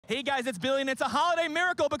Hey guys, it's Billy, and it's a holiday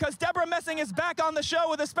miracle because Debra Messing is back on the show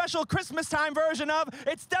with a special Christmas time version of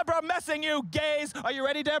It's Debra Messing, You Gays. Are you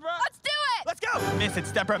ready, Debra? Let's do it! Let's go! Miss,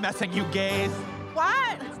 it's Debra Messing, You Gays.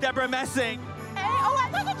 What? It's Debra Messing. Hey, oh,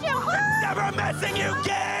 look at you! It's Debra Messing, You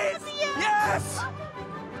Gays! Yes!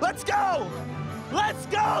 Let's go! Let's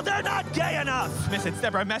go! They're not gay enough! Miss, it's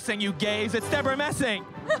Debra Messing, You Gays. It's Debra Messing.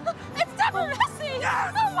 It's Debra Messing!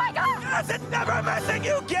 Yes! Oh my God! Yes, it's Debra Messing,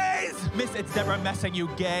 You Gays! Miss, it's Debra Messing, You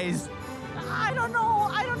Gays. I don't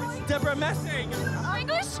know. Debra Messing.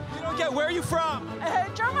 English? You don't get, where are you from?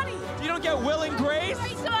 Germany. You don't get Will and Grace?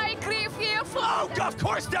 Oh, Of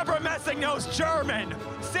course Debra Messing knows German.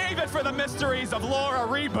 Save it for the mysteries of Laura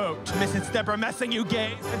Reboot. Miss, it's Debra Messing, You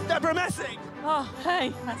Gays. It's Debra Messing. Oh,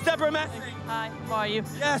 hey. It's Debra Messing. Hi, how are you?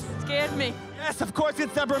 Yes. Scared me. Yes, of course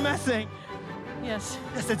it's Debra Messing. Yes.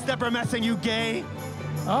 Yes, it's Debra Messing, You Gay.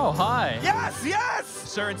 Oh, hi. Yes, yes!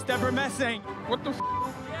 Sir, it's Debra Messing. What the f?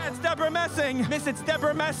 Yeah, it's Debra Messing. Miss, it's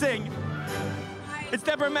Debra Messing. It's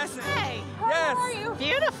Debra Messing. Hey, Yes. how are you?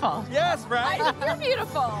 Beautiful. Yes, right? You're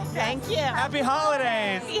beautiful. Thank you. Happy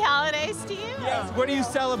holidays. Happy holidays to you. Yes, what do you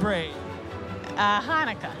celebrate?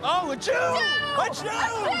 Hanukkah. Oh, a Jew! A Jew!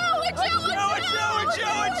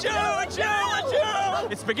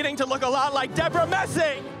 It's beginning to look a lot like Debra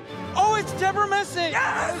Messing. Oh, it's Debra Messing.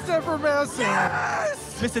 Yes! It's Debra Messing.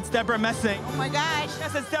 Yes! Miss, it's Debra Messing. Oh my gosh.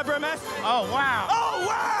 Yes, it's Debra Messing. Oh, wow. Oh,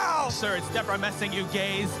 wow! Sir, it's Debra Messing, You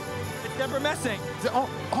Gays. It's Debra Messing. Oh.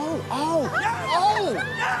 Yes! Oh.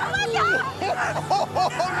 Yes!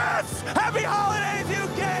 Yes! Happy holidays, You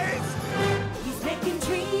Gays!